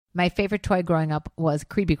My favorite toy growing up was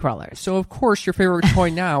creepy crawlers. So, of course, your favorite toy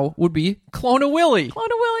now would be Clone a Willy.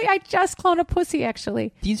 Clone a Willy. I just cloned a pussy,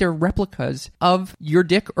 actually. These are replicas of your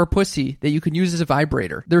dick or pussy that you can use as a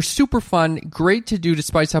vibrator. They're super fun, great to do to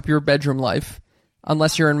spice up your bedroom life.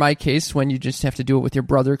 Unless you're in my case, when you just have to do it with your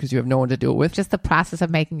brother because you have no one to do it with. Just the process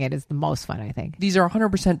of making it is the most fun, I think. These are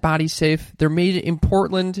 100% body safe. They're made in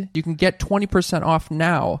Portland. You can get 20% off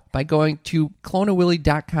now by going to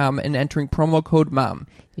cloneawilly.com and entering promo code MOM.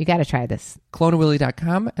 You got to try this.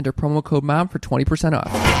 Cloneawilly.com, enter promo code MOM for 20%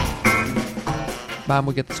 off. Mom,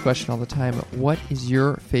 we get this question all the time. What is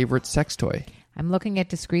your favorite sex toy? I'm looking at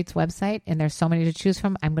Discreet's website, and there's so many to choose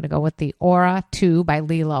from. I'm going to go with the Aura 2 by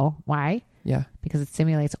Lilo. Why? Yeah. Because it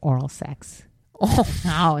simulates oral sex.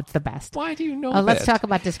 Oh, it's the best. Why do you know that? Let's talk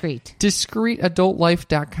about Discreet.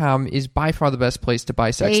 DiscreetAdultLife.com is by far the best place to buy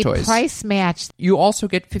sex toys. Price match. You also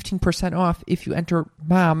get 15% off if you enter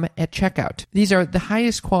MOM at checkout. These are the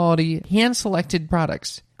highest quality, hand-selected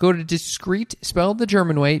products. Go to Discreet, spelled the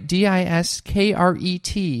German way,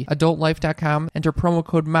 DISKRET, adultlife.com. Enter promo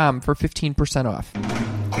code MOM for 15% off.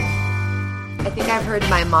 I think I've heard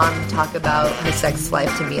my mom talk about her sex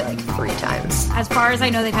life to me like 3 times. As far as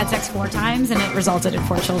I know, they've had sex 4 times, and it resulted in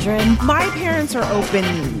 4 children. My parents are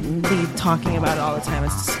openly talking about it all the time.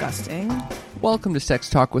 It's disgusting. Welcome to Sex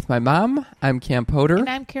Talk with my mom. I'm Cam Potter.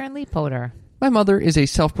 And I'm Karen Lee Potter. My mother is a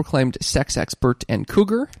self-proclaimed sex expert and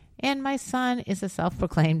cougar. And my son is a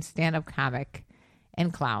self-proclaimed stand-up comic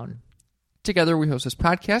and clown. Together we host this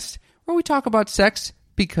podcast where we talk about sex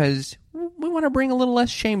because we want to bring a little less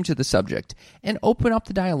shame to the subject and open up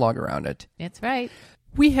the dialogue around it. That's right.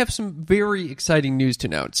 We have some very exciting news to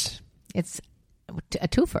announce. It's a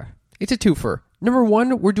twofer. It's a twofer. Number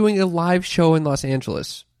one, we're doing a live show in Los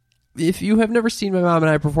Angeles. If you have never seen my mom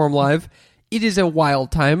and I perform live, it is a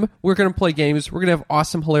wild time. We're going to play games. We're going to have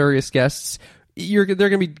awesome, hilarious guests. There are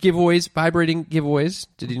going to be giveaways, vibrating giveaways.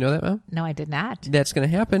 Did you know that, Mom? No, I did not. That's going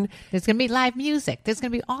to happen. There's going to be live music. There's going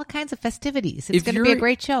to be all kinds of festivities. It's going to be a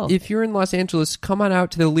great show. If you're in Los Angeles, come on out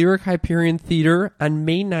to the Lyric Hyperion Theater on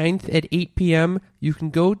May 9th at 8 p.m. You can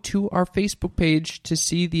go to our Facebook page to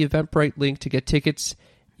see the Eventbrite link to get tickets.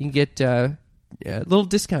 You can get a little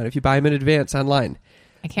discount if you buy them in advance online.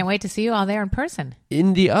 I can't wait to see you all there in person.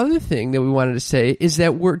 And the other thing that we wanted to say is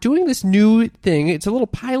that we're doing this new thing. It's a little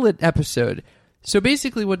pilot episode. So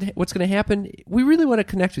basically what's going to happen, we really want to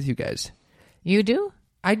connect with you guys. You do?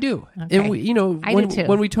 I do. Okay. And we, do too.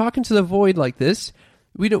 When we talk into the void like this,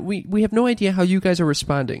 we have no idea how you guys are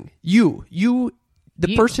responding. You,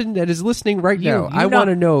 the person that is listening right now, I want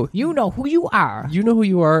to know. You know who you are. You know who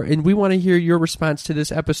you are, and we want to hear your response to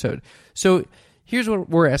this episode. So here's what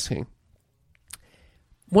we're asking.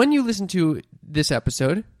 When you listen to this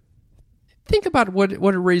episode, think about what it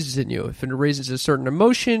raises in you. If it raises a certain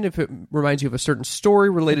emotion, if it reminds you of a certain story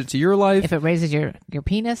related to your life. If it raises your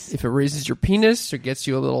penis. If it raises your penis or gets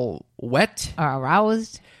you a little wet. Or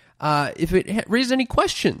aroused. If it raises any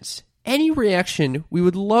questions, any reaction, we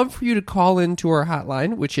would love for you to call into our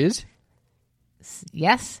hotline, which is...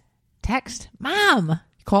 Yes. Text Mom.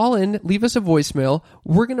 Call in, leave us a voicemail.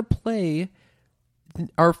 We're going to play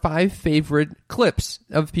our 5 favorite clips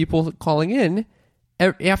of people calling in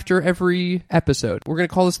after every episode. We're going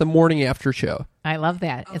to call this the morning after show. I love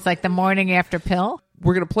that. It's like the morning after pill.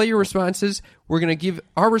 We're going to play your responses. We're going to give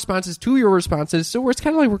our responses to your responses. So it's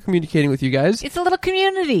kind of like we're communicating with you guys. It's a little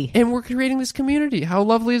community. And we're creating this community. How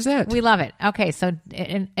lovely is that? We love it. Okay, so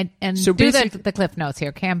and so do the cliff notes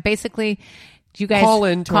here, Cam. Basically, you guys call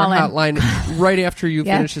in to our hotline right after you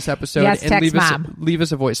finish this episode and leave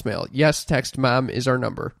us a voicemail. Yes, text Mom is our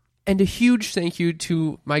number. And a huge thank you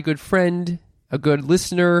to my good friend, a good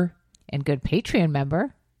listener, and good Patreon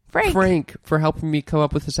member, Frank, for helping me come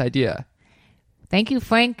up with this idea. Thank you,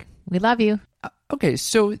 Frank. We love you. Okay,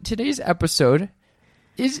 so today's episode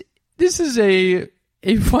is a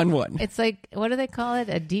fun one. It's like, what do they call it?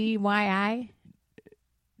 A DIY?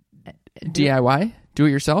 DIY? Do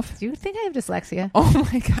it yourself? Do you think I have dyslexia? Oh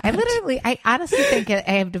my God. I honestly think I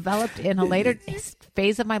have developed in a later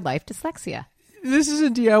phase of my life dyslexia. This is a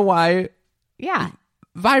DIY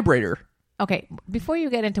vibrator. Okay, before you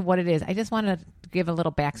get into what it is, I just want to give a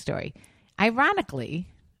little backstory. Ironically,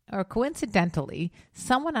 or coincidentally,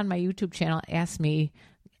 someone on my YouTube channel asked me,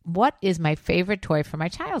 what is my favorite toy from my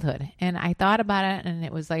childhood? And I thought about it, and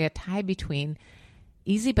it was like a tie between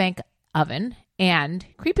Easy Bank Oven and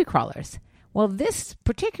creepy crawlers. Well, this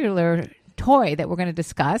particular toy that we're going to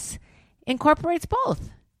discuss incorporates both.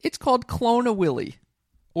 It's called Clone a Willy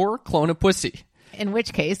or Clone a Pussy. In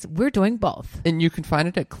which case, we're doing both. And you can find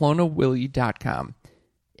it at cloneawilly.com.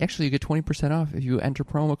 Actually, you get 20% off if you enter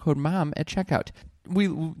promo code MOM at checkout.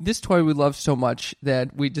 this toy we love so much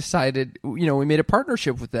that we decided, we made a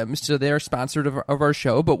partnership with them. So they are sponsored of our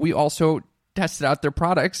show, but we also tested out their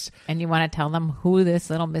products. And you want to tell them who this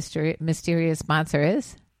little mysterious sponsor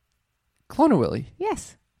is? Clone-A-Willy.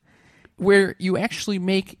 Yes. Where you actually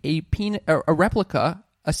make a replica,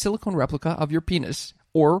 a silicone replica of your penis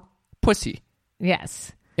or pussy.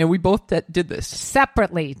 Yes. And we both did this.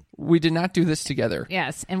 Separately. We did not do this together.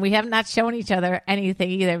 Yes. And we have not shown each other anything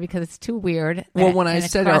either because it's too weird. Well, when I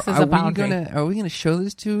said, are we gonna show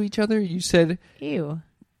this to each other? You said, ew.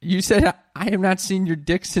 You said, I have not seen your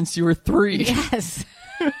dick since you were 3. Yes.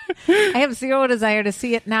 I have zero desire to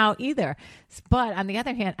see it now either. But on the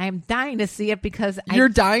other hand, I am dying to see it because you're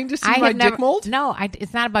dying to see my dick mold? No,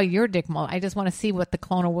 it's not about your dick mold. I just want to see what the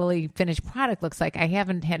Clone-A-Willy finished product looks like. I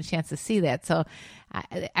haven't had a chance to see that. So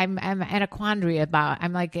I'm in a quandary about,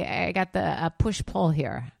 I'm like, I got the push-pull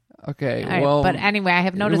here. Okay, right, well, but anyway, I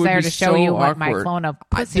have no desire to show you what my clone of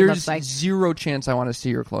pussy looks like. There's zero chance I want to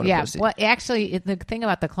see your clone of pussy. Well, actually, the thing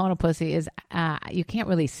about the clone of pussy is you can't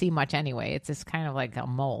really see much anyway. It's just kind of like a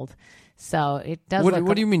mold. So it does.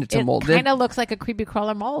 What do you mean it's a mold? It kind of looks like a creepy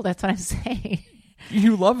crawler mold. That's what I'm saying.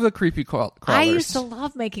 You love the creepy crawlers. I used to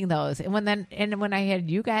love making those, and when I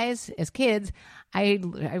had you guys as kids, I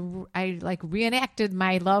like reenacted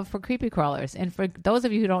my love for creepy crawlers. And for those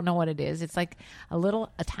of you who don't know what it is, it's like a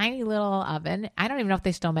tiny little oven. I don't even know if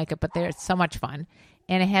they still make it, but they're so much fun.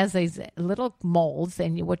 And it has these little molds,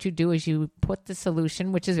 and what you do is you put the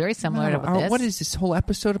solution, which is very similar to this. What is this whole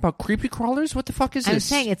episode about creepy crawlers? What the fuck is this? I'm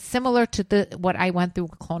saying it's similar to what I went through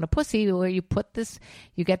with Clone of Pussy, where you put this,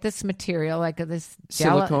 you get this material, like this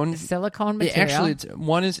silicone material. Actually,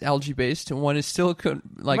 one is algae based, and one is silicone,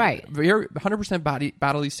 like right. Very 100%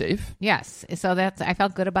 bodily safe. Yes, so I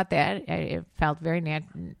felt good about that. It felt very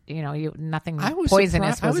nothing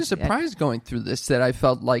poisonous. I was surprised going through this that I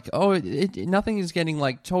felt like nothing is getting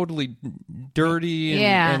like totally dirty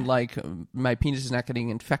and like my penis is not getting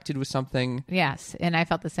infected with something. Yes, and I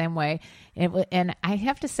felt the same way. And I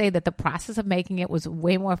have to say that the process of making it was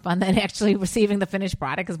way more fun than actually receiving the finished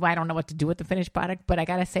product, because I don't know what to do with the finished product, but I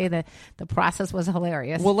got to say that the process was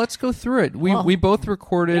hilarious. Well, let's go through it. We both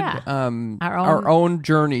recorded our own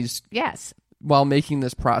journeys. Yes. While making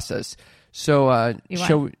this process. So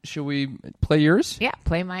shall we play yours? Yeah,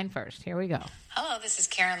 play mine first. Here we go. Hello, this is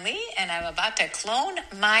Karen Lee, and I'm about to clone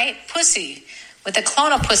my pussy with the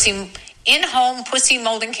Clone-A-Pussy in-home pussy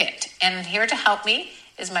molding kit. And here to help me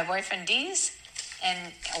is my boyfriend Deez,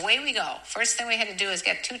 and away we go. First thing we had to do is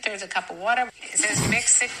get 2/3 a cup of water. It says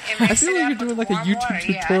mix it and mix I feel it like up you're doing with like a warm YouTube water.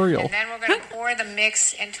 tutorial. Yeah. And then we're going to pour the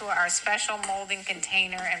mix into our special molding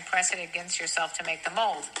container and press it against yourself to make the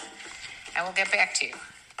mold. I will get back to you.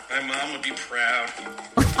 My mom would be proud.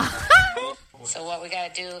 So what we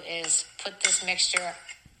got to do is put this mixture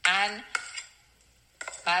on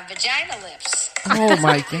my vagina lips. Oh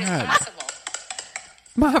my As quickly as God. possible.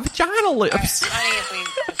 My vagina lips. All right, honey,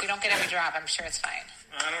 if we don't get every drop, I'm sure it's fine.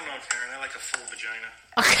 I don't know, Karen. I like a full vagina.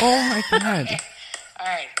 Oh my God. All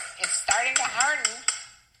right, it's starting to harden.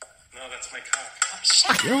 No, that's my cock. Oh,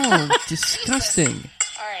 shut Oh, up. disgusting.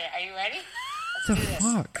 All right, are you ready? The Let's do this.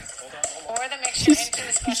 fuck? Pour the mixture into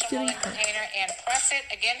the special molding container and press it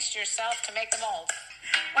against yourself to make the mold.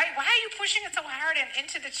 Why are you pushing it so hard and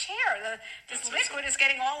into the chair? This liquid is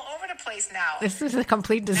getting all over the place now. This is a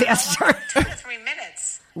complete disaster. 2 to 3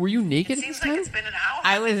 minutes. Were you It naked this seems time? like it's been an hour.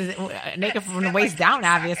 I was naked from the waist down,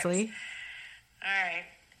 obviously. All right.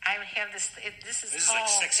 I have this. This is like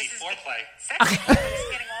sexy foreplay. Sexy foreplay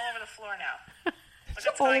is getting all over the floor now.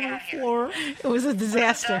 What's going on here? Floor. It was a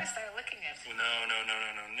disaster. Dogs start licking it. No.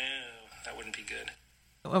 That wouldn't be good.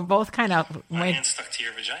 We're both kind of My hand stuck to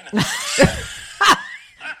your vagina.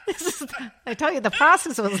 I tell you, the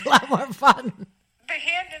process was a lot more fun. The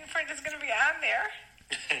hand imprint is going to be on there.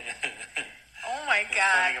 Oh my Pointing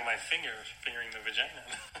God. at my finger, fingering the vagina.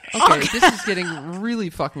 Okay, this is getting really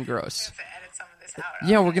fucking gross. To edit some of this out.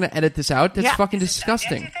 Yeah, we're gonna edit this out. That's Yeah. fucking Is it done yet,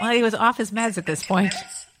 disgusting. do you think? Well, he was off his meds at this point.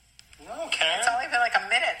 Minutes? No, It's Karen. only been like a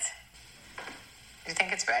minute. You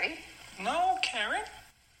think it's ready? No, Karen.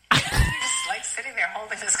 You're just like sitting there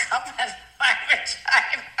holding this cup on my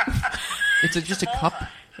vagina. It's just a cup.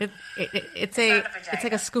 It's not a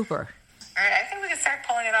like a scooper. All right, I think we can start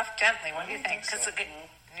pulling it off gently. What do you think? Because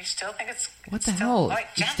you still think it's What the still, hell? Like,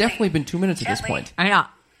 It's gently. definitely been 2 minutes at this Gently. point. I know.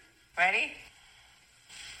 Ready?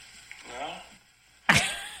 No.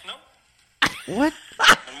 No. What?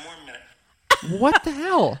 1 more minute. What the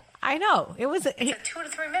hell? I know. It was. It's 2 to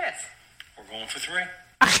 3 minutes. We're going for 3.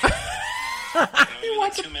 I know you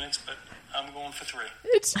like 2 minutes, but I'm going for 3.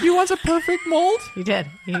 He wants a perfect mold. He did.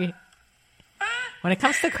 When it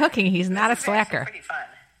comes to cooking, he's not a This is actually slacker. pretty fun.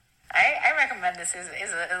 I recommend this is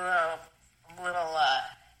a little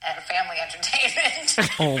family entertainment.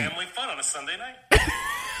 Family fun on a Sunday night.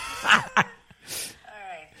 All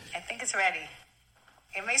right, I think it's ready.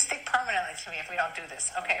 It may stick permanently to me if we don't do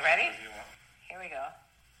this. Okay, ready? Here we go.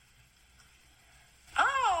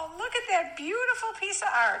 Oh, look at that beautiful piece of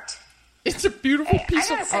art. It's a beautiful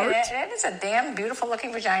piece I of gotta say, art. that is a damn beautiful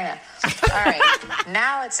looking vagina. All right,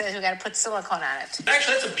 now it says we got to put silicone on it.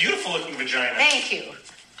 Actually, that's a beautiful looking vagina. Thank you.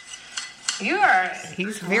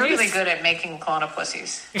 He's really good at making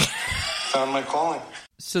clonopussies. Found my calling.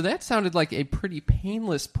 So that sounded like a pretty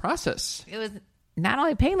painless process. It was not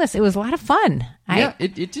only painless, it was a lot of fun. Yeah,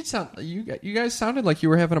 it did sound. You guys sounded like you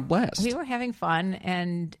were having a blast. We were having fun,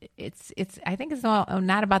 and it's. I think it's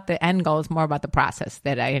not about the end goal; it's more about the process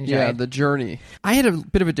that I enjoyed. Yeah, the journey. I had a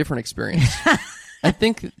bit of a different experience. I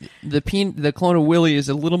think the Kelowna Willy is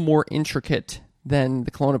a little more intricate than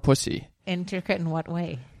the Kelowna Pussy. Intricate in what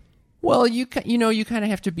way? Well, you kind of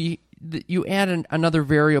have to be. You add another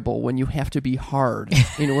variable when you have to be hard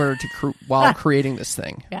in order to while creating this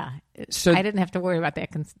thing. Yeah. So I didn't have to worry about that.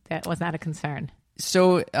 That was not a concern.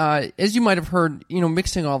 So, as you might have heard,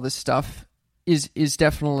 mixing all this stuff is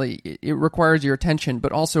definitely, it requires your attention,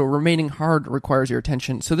 but also remaining hard requires your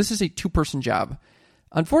attention. So this is a 2-person job.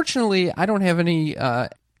 Unfortunately, I don't have any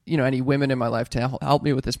women in my life to help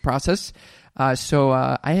me with this process. So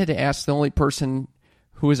I had to ask the only person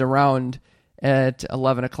who was around at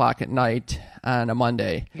 11 o'clock at night on a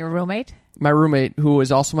Monday. Your roommate? My roommate, who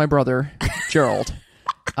was also my brother, Gerald.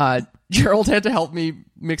 Gerald had to help me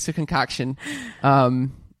mix a concoction.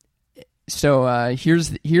 So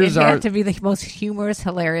here's it our. had to be the most humorous,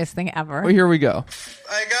 hilarious thing ever. Well, here we go.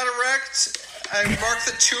 I got erect. I marked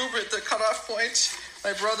the tube at the cutoff point.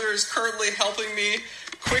 My brother is currently helping me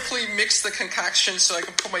quickly mix the concoction so I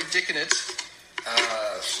can put my dick in it.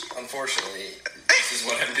 Unfortunately, this is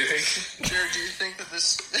what I'm doing. Jared, do you think that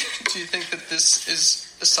this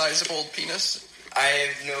is a sizable penis? I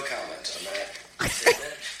have no comment on that.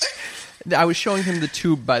 I was showing him the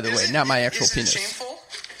tube, by the way, not my actual penis. Is it shameful?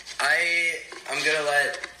 I'm gonna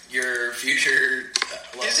let your future.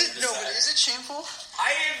 Is it shameful? I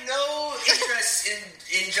have no interest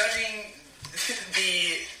in judging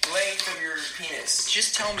the length of your penis.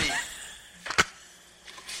 Just tell me.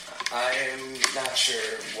 I am not sure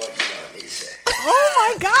what you want me to say. Oh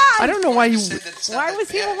my God! I don't know why you. Why was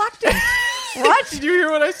he reluctant? What? Did you hear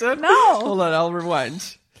what I said? No. Hold on, I'll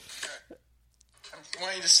rewind. I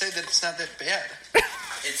want you to say that it's not that bad.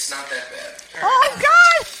 It's not that bad. Oh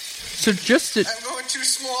God! So just to. I'm going too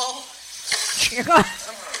small. You're going. I'm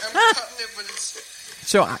cutting it, but it's.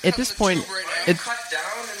 So at this point, Cut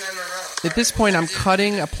down and then around. at this point, I'm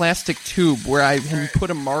cutting a plastic tube where I can put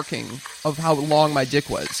a marking of how long my dick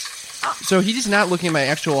was. So he's not looking at my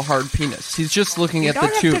actual hard penis. He's just looking at the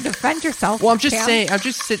don't tube. have to defend yourself. Well, I'm just Cam. saying. I'm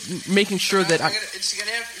just making sure that I. It's gonna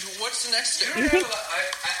have. What's the next step? You think? I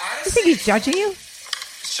honestly, You think he's judging you?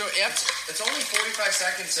 So it's only 45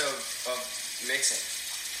 seconds of mixing.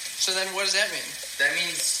 So then, what does that mean? That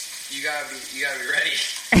means you gotta be ready.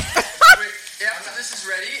 Wait, after this is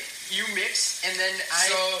ready, you mix, and then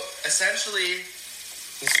So essentially,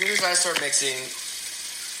 as soon as I start mixing,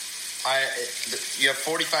 you have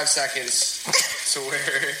 45 seconds to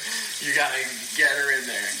where you gotta get her in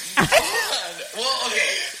there. Well,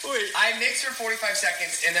 okay. Wait. I mix for 45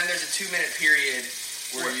 seconds, and then there's a 2-minute period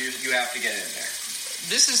where you have to get in there.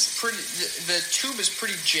 This is pretty. The tube is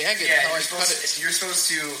pretty jagged. Yeah, how I cut it. you're supposed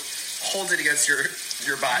to hold it against your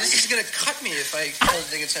body. This is gonna cut me if I hold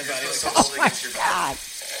it against my body. You're Like supposed to Oh hold it my against your God! body.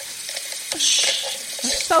 I'm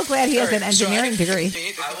so glad he has an engineering degree.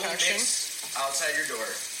 I will mix outside your door.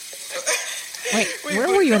 Wait, where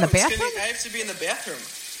were you in the bathroom? I have to be in the bathroom.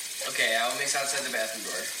 Okay, I will mix outside the bathroom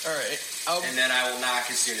door. All right. And then I will knock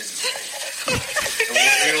as soon as it's ready. And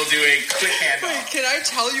we will do a quick handoff. Wait, can I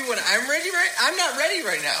tell you when I'm ready? Right? I'm not ready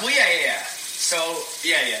right now. Well, yeah. So,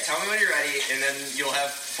 yeah. Tell me when you're ready, and then you'll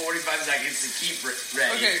have 45 seconds to keep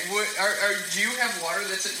ready. Okay. Do you have water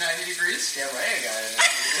that's at 90 degrees? Yeah, right. I got it.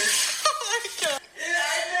 Oh my God!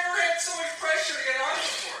 I've never had so much pressure to get on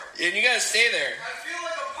before. And you gotta stay there. I feel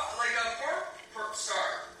like a porn star.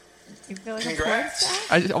 You feel like Congrats. a porn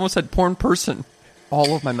star? I almost said porn person.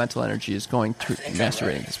 All of my mental energy is going to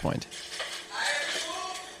masturbating at this point.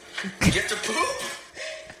 You have to poop?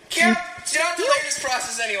 Can't don't delay this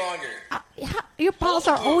process any longer. Your balls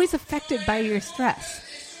are always affected by your stress.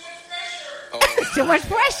 Oh, Too much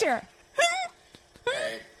pressure.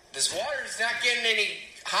 right. This water is not getting any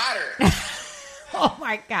hotter. Oh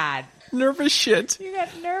my God! Nervous shit. You got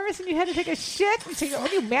nervous and you had to take a shit. So are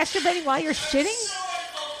you masturbating while you're shitting?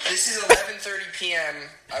 This is 11:30 p.m.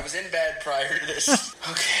 I was in bed prior to this.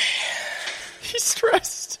 Okay. He's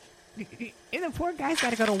stressed. And the poor guy's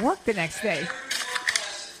got to go to work the next day.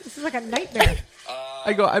 This is like a nightmare.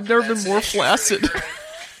 I go, I've never been more flaccid.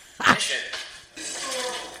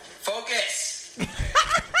 Focus.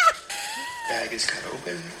 Bag is cut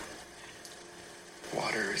open.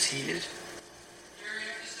 Water is heated.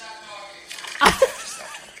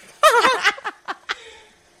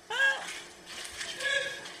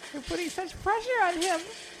 You're putting such pressure on him.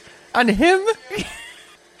 On him?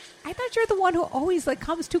 I thought you're the one who always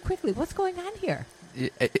comes too quickly. What's going on here?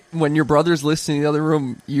 When your brother's listening in the other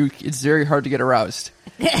room, it's very hard to get aroused.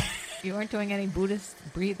 You weren't doing any Buddhist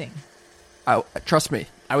breathing. Trust me,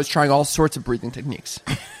 I was trying all sorts of breathing techniques.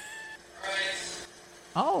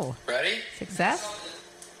 Oh. Ready? Success?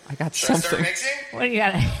 I got Should I something. start mixing? What do you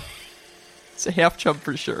got? It's a half chub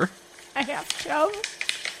for sure. A half chub?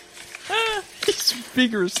 He's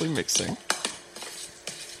vigorously mixing.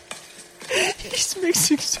 He's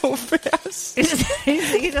mixing so fast.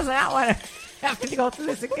 He does not want to have to go through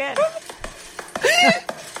this again.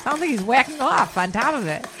 Sounds like he's whacking off on top of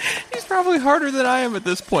it. He's probably harder than I am at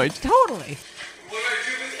this point. Totally. What do I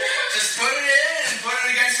do with it? Just put it in and put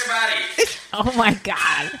it against your body. Oh, my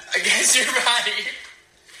God. Against your body.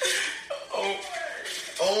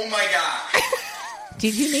 Oh my God.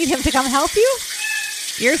 Did you need him to come help you?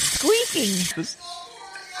 You're squeaking.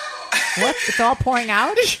 What? It's all pouring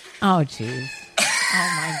out? Oh, jeez. Oh,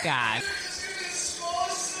 my God.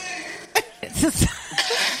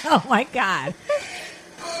 Oh, my God.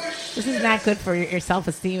 This is not good for your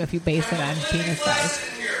self-esteem if you base it on penis size.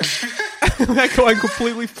 I'm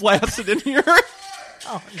completely flaccid in here.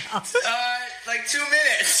 Oh, no. Like 2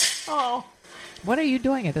 minutes. Oh. What are you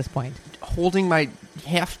doing at this point? Holding my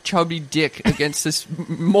half-chubby dick against this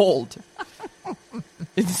mold.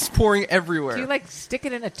 It's pouring everywhere. Do you, stick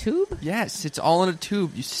it in a tube? Yes, it's all in a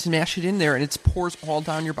tube. You smash it in there, and it pours all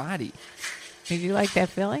down your body. Did you like that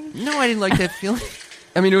feeling? No, I didn't like that feeling.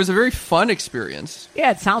 I mean, it was a very fun experience.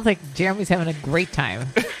 Yeah, it sounds like Jeremy's having a great time.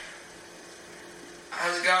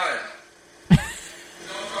 How's it going? Don't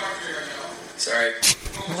talk to me right now. Sorry.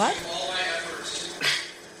 What? All my efforts.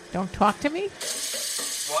 Don't talk to me?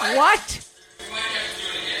 What? What? We might have to do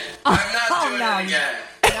it again. I'm not doing it again.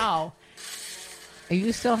 No. Are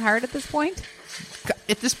you still hard at this point?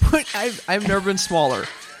 At this point, I've never been smaller.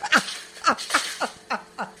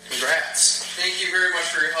 Congrats. Thank you very much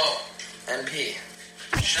for your help. NP.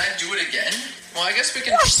 Should I do it again? Well, I guess we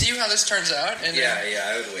can see how this turns out. And yeah,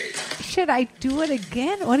 I would wait. Should I do it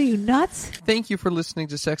again? What are you, nuts? Thank you for listening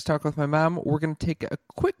to Sex Talk with My Mom. We're going to take a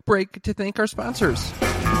quick break to thank our sponsors.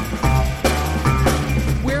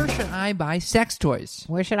 Where should I buy sex toys?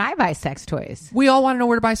 Where should I buy sex toys? We all want to know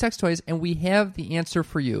where to buy sex toys, and we have the answer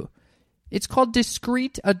for you. It's called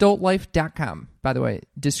DiscreetAdultLife.com. By the way,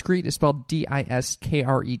 discreet is spelled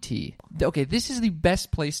D-I-S-K-R-E-T. Okay, this is the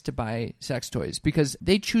best place to buy sex toys because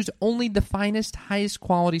they choose only the finest, highest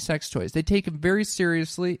quality sex toys. They take them very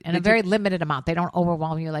seriously. And a very limited amount. They don't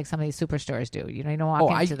overwhelm you like some of these superstores do. You know, you don't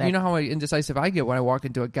walk into that. You know how indecisive I get when I walk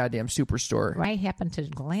into a goddamn superstore. I happen to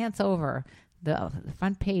glance over the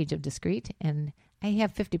front page of Discreet, and I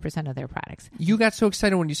have 50% of their products. You got so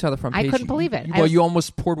excited when you saw the front page. I couldn't believe it. You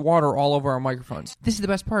almost poured water all over our microphones. This is the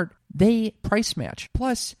best part. They price match.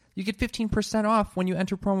 Plus, you get 15% off when you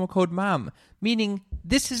enter promo code MOM, meaning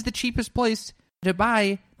this is the cheapest place to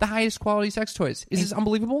buy the highest quality sex toys. Is this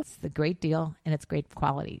unbelievable? It's a great deal, and it's great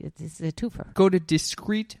quality. It's a twofer. Go to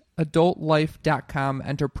DiscreetAdultLife.com,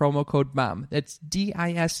 enter promo code MOM. That's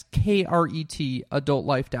D-I-S-K-R-E-T,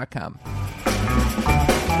 adultlife.com.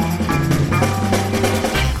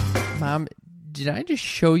 Mom, did I just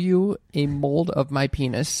show you a mold of my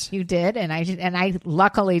penis? You did, and I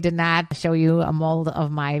luckily did not show you a mold of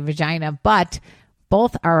my vagina, but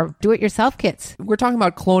both are do-it-yourself kits. We're talking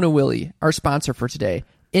about Clone-A-Willy, our sponsor for today.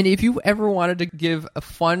 And if you ever wanted to give a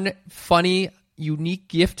fun, funny, unique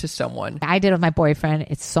gift to someone. I did with my boyfriend.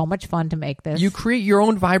 It's so much fun to make this. You create your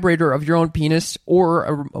own vibrator of your own penis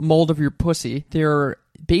or a mold of your pussy. They're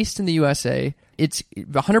based in the USA. It's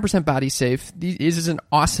 100% body safe. This is an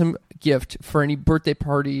awesome gift for any birthday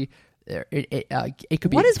party. It could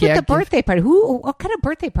be. What is with the birthday party? What kind of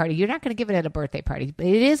birthday party? You're not going to give it at a birthday party, but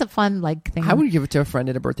it is a fun thing. I would give it to a friend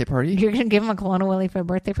at a birthday party. You're going to give him a Clone-A-Willy for a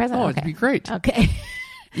birthday present? Oh, okay. It'd be great. Okay.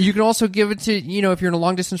 You can also give it to, if you're in a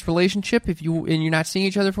long distance relationship, and you're not seeing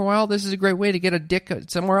each other for a while, this is a great way to get a dick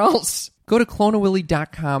somewhere else. Go to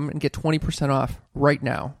Clone-A-Willy.com and get 20% off right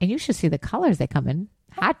now. And you should see the colors they come in.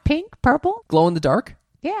 Hot pink, purple. Glow in the dark?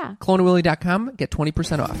 Yeah. Clone-A-Willy.com, get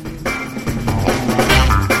 20% off.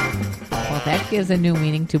 Well, that gives a new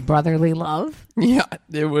meaning to brotherly love. Yeah,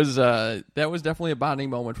 it was. That was definitely a bonding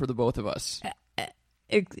moment for the both of us.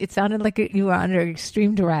 It sounded like you were under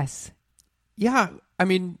extreme duress. Yeah, I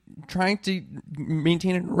mean, trying to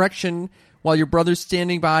maintain an erection while your brother's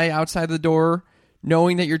standing by outside the door,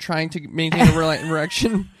 knowing that you're trying to maintain an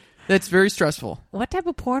erection, that's very stressful. What type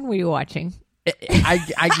of porn were you watching?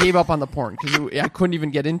 I gave up on the porn because I couldn't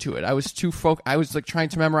even get into it. I was too I was like trying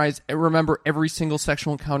to remember every single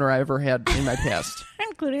sexual encounter I ever had in my past,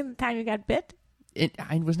 including the time you got bit.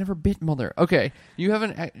 I was never bit, Mulder. Okay,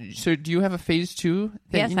 so do you have a phase 2?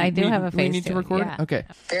 Yes, I do have a phase 2. We need to record. Yeah. Okay.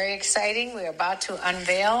 Very exciting. We're about to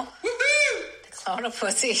unveil the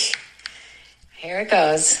Clone-A-Pussy. Here it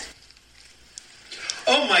goes.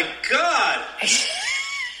 Oh my God!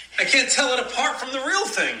 I can't tell it apart from the real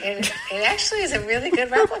thing. It actually is a really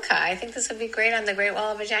good replica. I think this would be great on the Great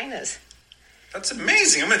Wall of Vaginas. That's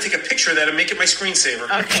amazing. I'm going to take a picture of that and make it my screensaver.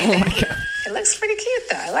 Okay. It looks pretty cute,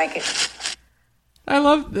 though. I like it. I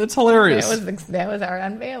love that's hilarious. That was our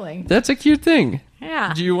unveiling. That's a cute thing.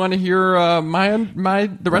 Yeah. Do you want to hear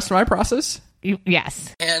the rest of my process?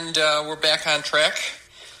 Yes. And we're back on track.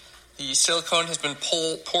 The silicone has been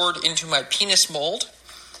poured into my penis mold.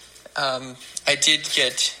 I did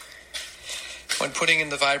get, when putting in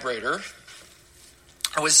the vibrator,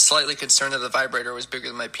 I was slightly concerned that the vibrator was bigger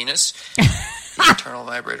than my penis, the internal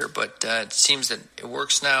vibrator, but it seems that it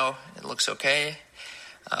works now. It looks okay.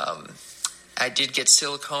 I did get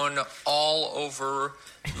silicone all over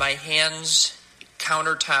my hands,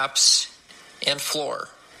 countertops, and floor,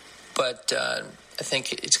 but I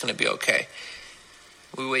think it's going to be okay.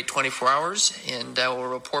 We wait 24 hours, and I will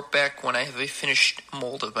report back when I have a finished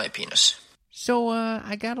mold of my penis. So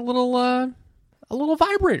I got a little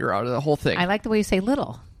vibrator out of the whole thing. I like the way you say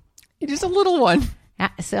little. It is a little one.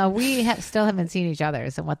 So we still haven't seen each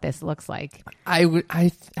other's and what this looks like. I've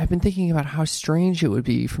been thinking about how strange it would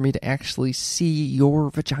be for me to actually see your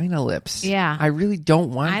vagina lips. Yeah. I really don't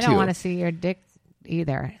want to. I don't want to see your dick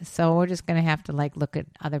either. So we're just going to have to look at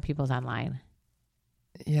other people's online.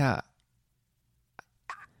 Yeah.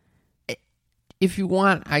 If you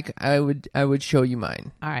want, I would show you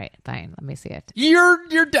mine. All right, fine. Let me see it.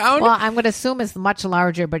 You're down. Well, I'm going to assume it's much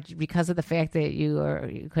larger, but because of the fact that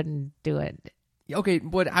you couldn't do it. Okay,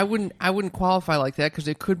 but I wouldn't qualify like that because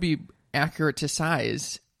it could be accurate to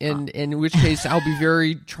size, and in which case I'll be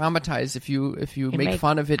very traumatized if you make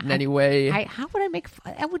fun of it in any way. How would I make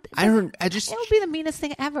fun? It would be the meanest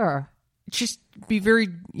thing ever. Just be very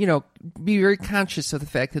conscious of the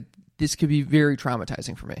fact that this could be very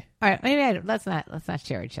traumatizing for me. All right, maybe let's not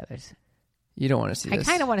share each other's. You don't want to see this.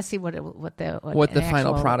 I kind of want to see what the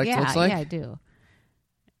final product looks like. Yeah, I do.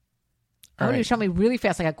 I want you to show me really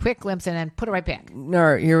fast, like a quick glimpse, and then put it right back. All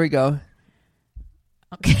right, here we go.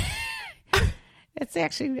 Okay. It's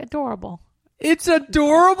actually adorable. It's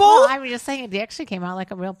adorable? Well, I was just saying, it actually came out like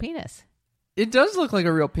a real penis. It does look like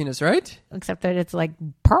a real penis, right? Except that it's like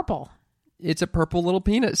purple. It's a purple little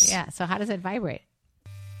penis. Yeah, so how does it vibrate?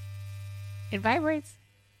 It vibrates.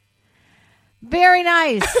 Very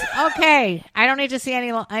nice. Okay, I don't need to see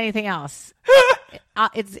anything else.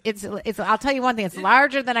 It's. I'll tell you one thing. It's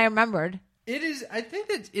larger than I remembered. It is. I think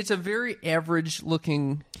that it's a very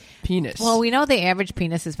average-looking penis. Well, we know the average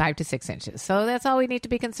penis is 5 to 6 inches, so that's all we need to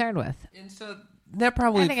be concerned with. And so that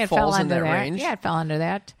probably falls in that range. Yeah, it fell under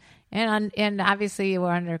that, and obviously you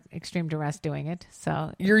were under extreme duress doing it.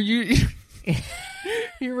 So Here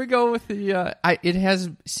we go with the. It has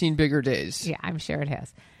seen bigger days. Yeah, I'm sure it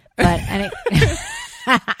has. But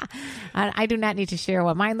I do not need to share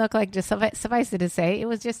what mine looked like. Just suffice it to say,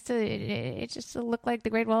 it just looked like the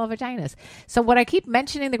Great Wall of Vaginas. So what I keep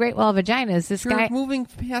mentioning the Great Wall of Vaginas, You're moving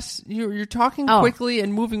past. You're talking quickly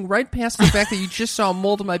and moving right past the fact that you just saw a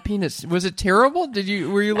mold of my penis. Was it terrible?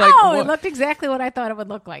 Were you like? No, it looked exactly what I thought it would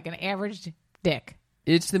look like, an average dick.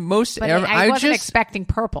 It's the most. But I wasn't expecting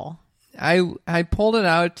purple. I pulled it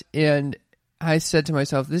out and I said to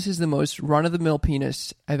myself, "This is the most run-of-the-mill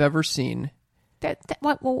penis I've ever seen."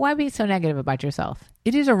 Why be so negative about yourself?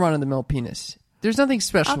 It is a run-of-the-mill penis. There's nothing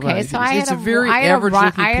special about it. So it's a very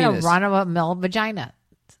average-looking penis. I had a run-of-the-mill vagina.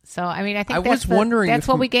 So, I mean, I think that's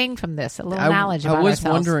what we gained from this, a little knowledge about ourselves. I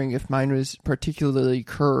was wondering if mine was particularly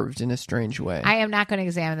curved in a strange way. I am not going to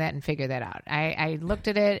examine that and figure that out. I looked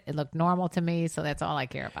at it. It looked normal to me, so that's all I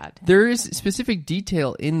care about. There is specific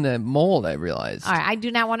detail in the mold, I realized. All right, I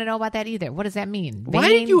do not want to know about that either. What does that mean? Why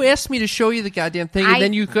did you ask me to show you the goddamn thing, and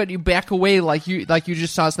then you back away like you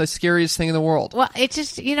just saw the scariest thing in the world? Well, it's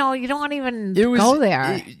just, you don't want to even go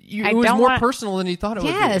there. It was more personal than you thought it would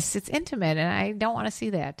be. Yes, it's intimate, and I don't want to see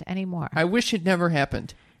that anymore. I wish it never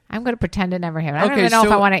happened. I'm going to pretend it never happened. I don't even know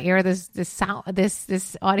if I want to air this sound,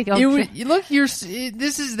 this audio. Look,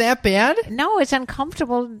 this is that bad? No, it's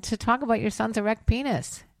uncomfortable to talk about your son's erect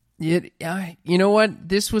penis. You know what?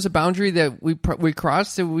 This was a boundary that we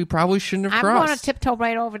crossed that we probably shouldn't have I'm crossed. going to tiptoe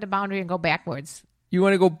right over the boundary and go backwards. You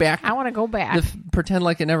want to go back? I want to go back. Pretend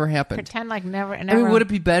like it never happened. Pretend like never. I mean, would it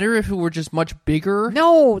be better if it were just much bigger?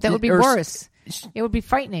 No, that would be worse. It would be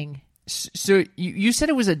frightening. So you said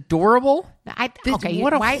it was adorable? Okay,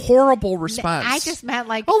 what a horrible response. I just meant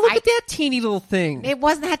like... Oh, look at that teeny little thing. It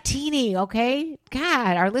wasn't that teeny, okay?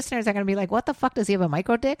 God, our listeners are going to be like, what the fuck, does he have a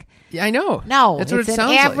micro dick? Yeah, I know. No, that's what it it's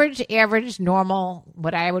sounds an average, normal,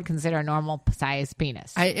 what I would consider a normal size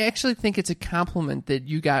penis. I actually think it's a compliment that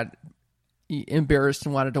you got embarrassed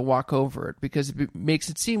and wanted to walk over it, because it makes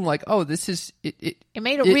it seem like, oh, this is it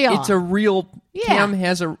made it real. It's a real Cam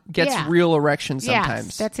gets real erections sometimes.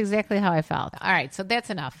 Yes, that's exactly how I felt. All right, so that's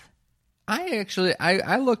enough. I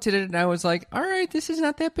looked at it and I was like, all right, this is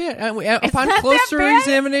not that bad. Upon not closer that bad?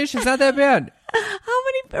 examination, it's not that bad. How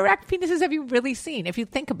many erect penises have you really seen, if you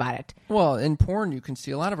think about it? Well, in porn you can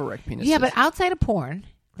see a lot of erect penises. Yeah, but outside of porn,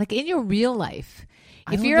 like in your real life,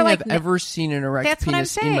 I don't think I've ever seen an erect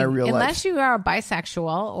penis in my real life. Unless you are a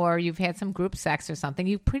bisexual or you've had some group sex or something,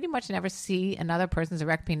 you pretty much never see another person's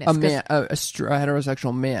erect penis. A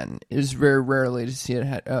heterosexual man is very rarely to see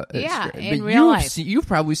it. In real life. You've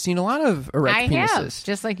probably seen a lot of erect penises. I have,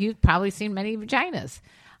 just like you've probably seen many vaginas.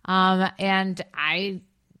 And I...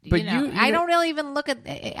 I don't really even look at...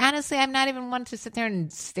 Honestly, I'm not even one to sit there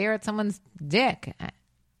and stare at someone's dick.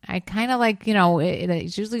 I kind of like,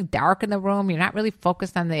 it's usually dark in the room. You're not really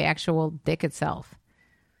focused on the actual dick itself.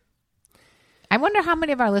 I wonder how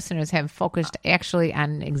many of our listeners have focused actually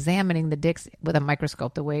on examining the dicks with a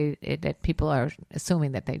microscope the way that people are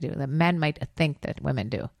assuming that they do, that men might think that women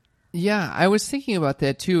do. Yeah, I was thinking about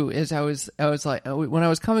that too. As I was like, when I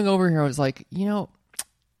was coming over here, I was like,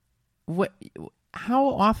 what? How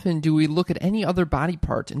often do we look at any other body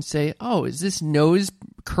part and say, oh, is this nose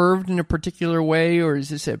curved in a particular way, or is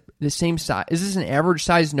this the same size? Is this an average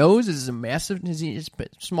size nose? Is this a massive,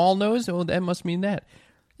 small nose? Oh, that must mean that.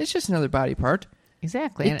 It's just another body part.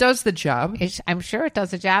 Exactly. It does the job. I'm sure it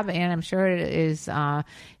does the job, and I'm sure it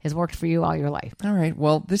has worked for you all your life. All right.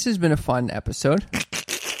 Well, this has been a fun episode.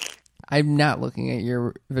 I'm not looking at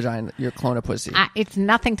your vagina, your clone pussy. It's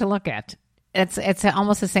nothing to look at. It's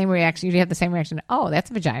almost the same reaction. You have the same reaction. Oh, that's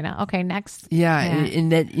a vagina. Okay, next.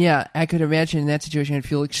 Yeah, I could imagine in that situation I'd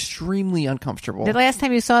feel extremely uncomfortable. The last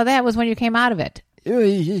time you saw that was when you came out of it.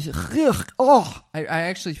 Oh, I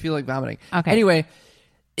actually feel like vomiting. Okay. Anyway,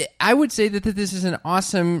 I would say that this is an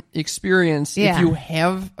awesome experience if you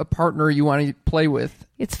have a partner you want to play with.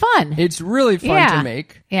 It's fun. It's really fun to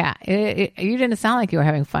make. Yeah. You didn't sound like you were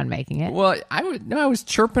having fun making it. Well, I was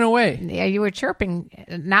chirping away. Yeah, you were chirping.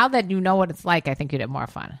 Now that you know what it's like, I think you'd have more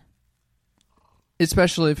fun.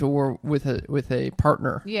 Especially if it were with a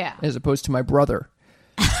partner. Yeah. As opposed to my brother.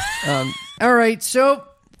 All right. So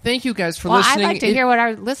thank you guys for listening. I'd like to hear what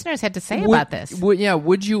our listeners had to say about this.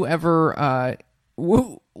 Would you ever...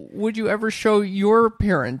 would you ever show your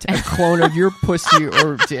parent a clone of your pussy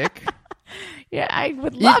or dick? Yeah, I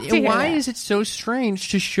would love to hear Why that. is it so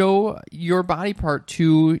strange to show your body part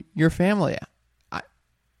to your family?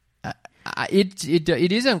 It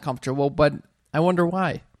is uncomfortable, but I wonder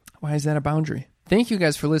why. Why is that a boundary? Thank you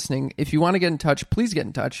guys for listening. If you want to get in touch, please get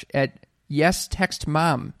in touch at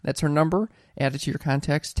YesTextMom. That's her number. Add it to your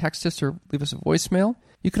contacts. Text us or leave us a voicemail.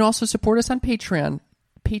 You can also support us on Patreon.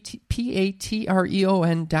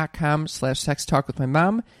 patreon.com/sex talk with my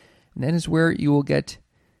mom, and that is where you will get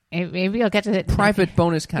maybe you'll get to the private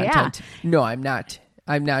bonus content. Yeah. No, I'm not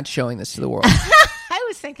showing this to the world. I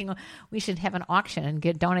was thinking we should have an auction and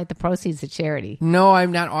donate the proceeds to charity. No,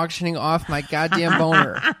 I'm not auctioning off my goddamn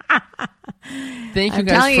boner. Thank you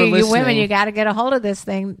guys for listening. You women, you got to get a hold of this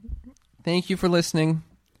thing. Thank you for listening.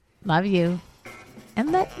 Love you.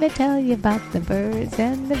 And let me tell you about the birds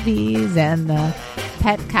and the bees and the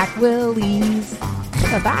pet cock willies.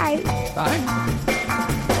 Bye-bye. Bye.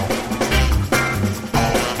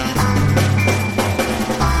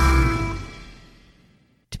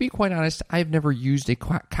 To be quite honest, I've never used a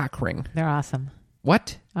cock ring. They're awesome.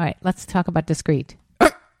 What? All right, let's talk about Discreet.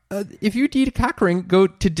 If you need a cock ring, go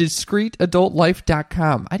to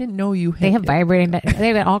discreetadultlife.com. I didn't know you had... They have vibrating... They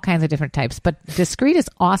have all kinds of different types, but Discreet is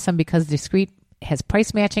awesome because Discreet has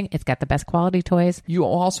price matching. It's got the best quality toys. You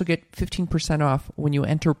will also get 15% off when you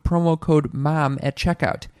enter promo code MOM at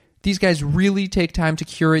checkout. These guys really take time to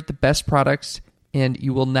curate the best products, and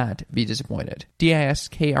you will not be disappointed.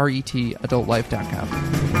 DISKRET adultlife.com.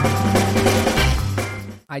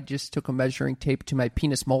 I just took a measuring tape to my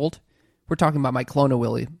penis mold. We're talking about my Clone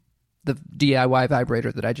Willy, the DIY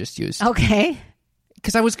vibrator that I just used. Okay.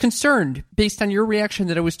 Because I was concerned, based on your reaction,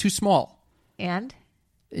 that it was too small. And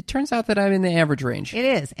It turns out that I'm in the average range. It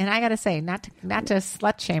is. And I got to say, not to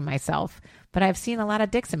slut shame myself, but I've seen a lot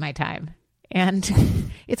of dicks in my time.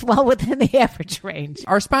 And it's well within the average range.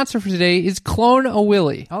 Our sponsor for today is Clone a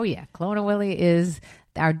Willy. Oh, yeah. Clone a Willy is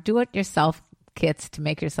our do-it-yourself kits to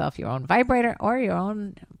make yourself your own vibrator or your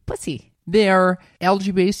own pussy. They are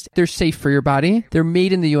algae-based. They're safe for your body. They're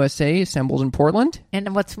made in the USA, assembled in Portland.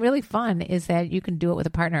 And what's really fun is that you can do it with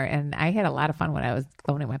a partner. And I had a lot of fun when I was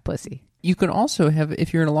cloning my pussy. You can also have,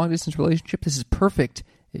 if you're in a long-distance relationship, this is perfect.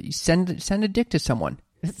 You send a dick to someone.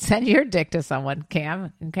 Send your dick to someone,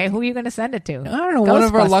 Cam. Okay, who are you going to send it to? I don't know. One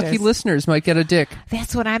of our lucky listeners might get a dick.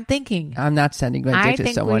 That's what I'm thinking. I'm not sending my dick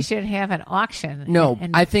to someone. I think we should have an auction. No,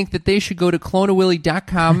 I think that they should go to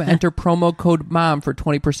cloneawilly.com, enter promo code MOM for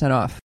 20% off.